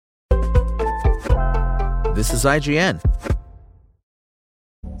This is IGN.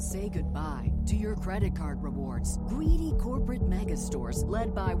 Say goodbye to your credit card rewards. Greedy corporate mega stores,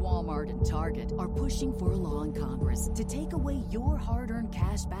 led by Walmart and Target, are pushing for a law in Congress to take away your hard-earned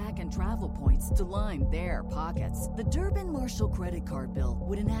cash back and travel points to line their pockets. The Durbin-Marshall credit card bill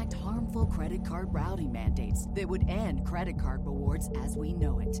would enact harmful credit card routing mandates that would end credit card rewards as we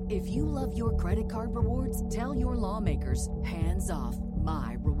know it. If you love your credit card rewards, tell your lawmakers, hands off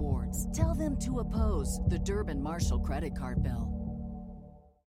my rewards. Tell them to oppose the Durbin-Marshall credit card bill.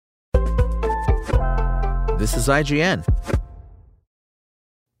 This is IGN.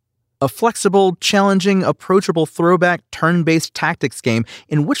 A flexible, challenging, approachable throwback turn-based tactics game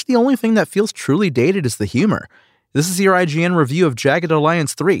in which the only thing that feels truly dated is the humor. This is your IGN review of Jagged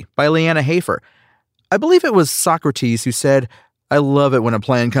Alliance 3 by Leanna Hafer. I believe it was Socrates who said, "I love it when a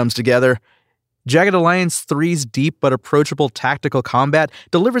plan comes together." Jagged Alliance 3's deep but approachable tactical combat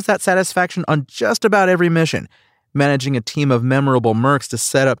delivers that satisfaction on just about every mission. Managing a team of memorable mercs to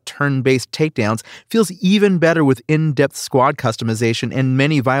set up turn-based takedowns feels even better with in-depth squad customization and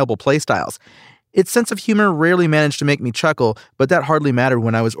many viable playstyles. Its sense of humor rarely managed to make me chuckle, but that hardly mattered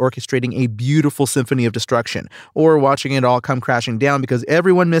when I was orchestrating a beautiful symphony of destruction, or watching it all come crashing down because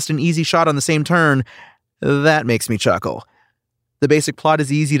everyone missed an easy shot on the same turn. That makes me chuckle. The basic plot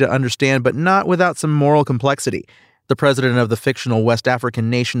is easy to understand, but not without some moral complexity. The president of the fictional West African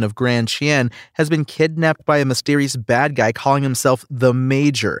nation of Grand Chien has been kidnapped by a mysterious bad guy calling himself the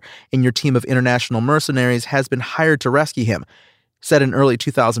Major, and your team of international mercenaries has been hired to rescue him. Set in early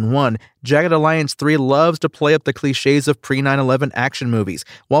 2001, Jagged Alliance 3 loves to play up the cliches of pre-9/11 action movies,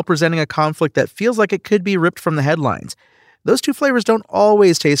 while presenting a conflict that feels like it could be ripped from the headlines. Those two flavors don't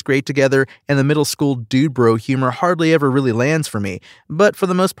always taste great together, and the middle school dude bro humor hardly ever really lands for me, but for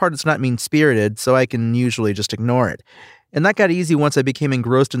the most part it's not mean-spirited, so I can usually just ignore it. And that got easy once I became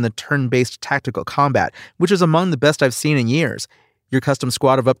engrossed in the turn-based tactical combat, which is among the best I've seen in years. Your custom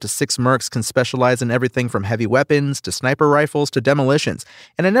squad of up to 6 mercs can specialize in everything from heavy weapons to sniper rifles to demolitions,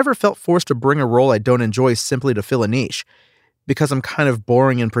 and I never felt forced to bring a role I don't enjoy simply to fill a niche. Because I'm kind of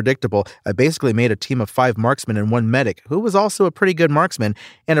boring and predictable, I basically made a team of 5 marksmen and 1 medic, who was also a pretty good marksman,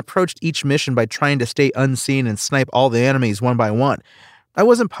 and approached each mission by trying to stay unseen and snipe all the enemies one by one. I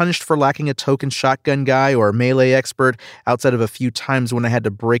wasn't punished for lacking a token shotgun guy or melee expert, outside of a few times when I had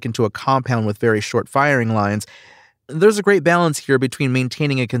to break into a compound with very short firing lines. There's a great balance here between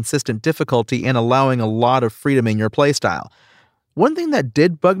maintaining a consistent difficulty and allowing a lot of freedom in your playstyle. One thing that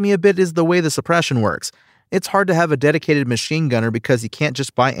did bug me a bit is the way the suppression works. It's hard to have a dedicated machine gunner because you can't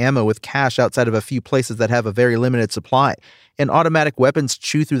just buy ammo with cash outside of a few places that have a very limited supply, and automatic weapons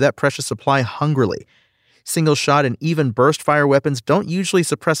chew through that precious supply hungrily. Single shot and even burst fire weapons don't usually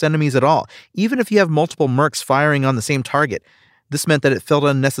suppress enemies at all, even if you have multiple mercs firing on the same target. This meant that it felt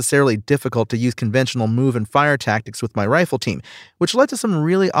unnecessarily difficult to use conventional move and fire tactics with my rifle team, which led to some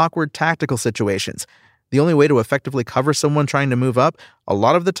really awkward tactical situations. The only way to effectively cover someone trying to move up, a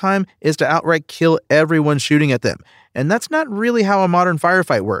lot of the time, is to outright kill everyone shooting at them, and that's not really how a modern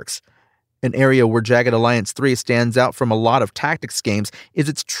firefight works. An area where Jagged Alliance 3 stands out from a lot of tactics games is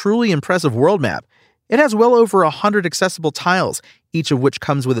its truly impressive world map. It has well over 100 accessible tiles, each of which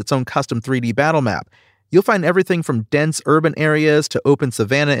comes with its own custom 3D battle map. You'll find everything from dense urban areas to open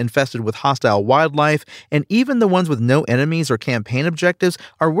savanna infested with hostile wildlife, and even the ones with no enemies or campaign objectives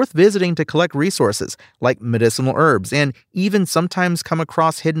are worth visiting to collect resources, like medicinal herbs, and even sometimes come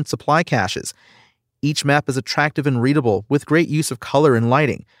across hidden supply caches. Each map is attractive and readable, with great use of color and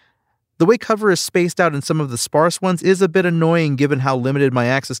lighting. The way cover is spaced out in some of the sparse ones is a bit annoying given how limited my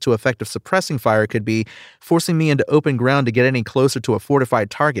access to effective suppressing fire could be, forcing me into open ground to get any closer to a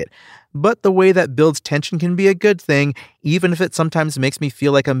fortified target. But the way that builds tension can be a good thing, even if it sometimes makes me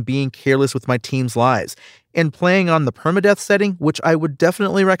feel like I'm being careless with my team's lives. And playing on the permadeath setting, which I would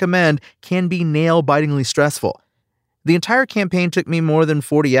definitely recommend, can be nail-bitingly stressful. The entire campaign took me more than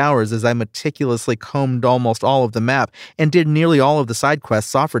 40 hours as I meticulously combed almost all of the map and did nearly all of the side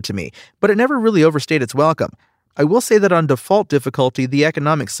quests offered to me, but it never really overstayed its welcome. I will say that on default difficulty, the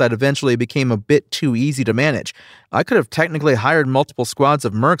economics side eventually became a bit too easy to manage. I could have technically hired multiple squads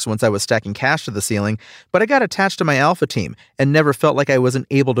of mercs once I was stacking cash to the ceiling, but I got attached to my alpha team and never felt like I wasn't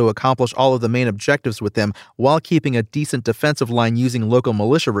able to accomplish all of the main objectives with them while keeping a decent defensive line using local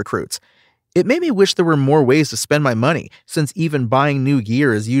militia recruits. It made me wish there were more ways to spend my money, since even buying new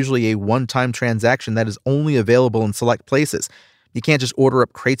gear is usually a one-time transaction that is only available in select places. You can't just order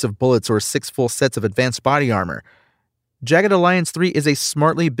up crates of bullets or 6 full sets of advanced body armor. Jagged Alliance 3 is a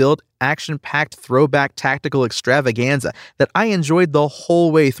smartly built, action-packed throwback tactical extravaganza that I enjoyed the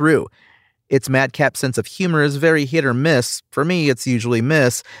whole way through. Its madcap sense of humor is very hit or miss. For me, it's usually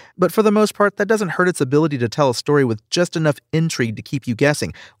miss. But for the most part, that doesn't hurt its ability to tell a story with just enough intrigue to keep you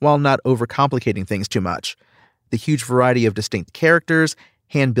guessing, while not overcomplicating things too much. The huge variety of distinct characters,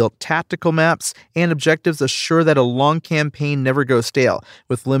 hand-built tactical maps, and objectives assure that a long campaign never goes stale,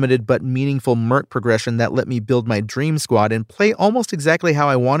 with limited but meaningful merc progression that let me build my dream squad and play almost exactly how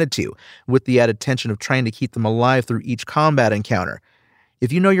I wanted to, with the added tension of trying to keep them alive through each combat encounter.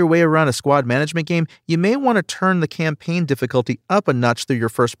 If you know your way around a squad management game, you may want to turn the campaign difficulty up a notch through your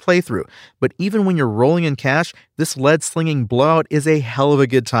first playthrough, but even when you're rolling in cash, this lead-slinging blowout is a hell of a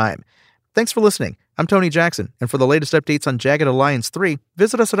good time. Thanks for listening. I'm Tony Jackson, and for the latest updates on Jagged Alliance 3,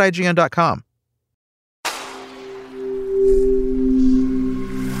 visit us at IGN.com.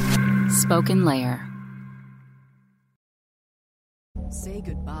 Spoken Layer. Say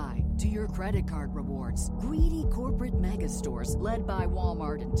goodbye to your credit card rewards. Greedy corporate mega stores, led by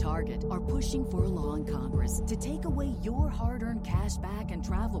Walmart and Target, are pushing for a law in Congress to take away your hard-earned cash back and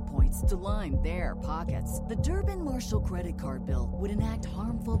travel points to line their pockets. The Durbin-Marshall credit card bill would enact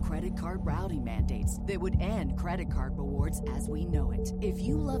harmful credit card routing mandates that would end credit card rewards as we know it. If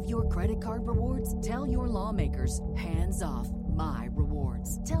you love your credit card rewards, tell your lawmakers, hands off my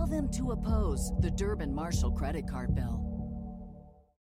rewards. Tell them to oppose the Durbin-Marshall credit card bill.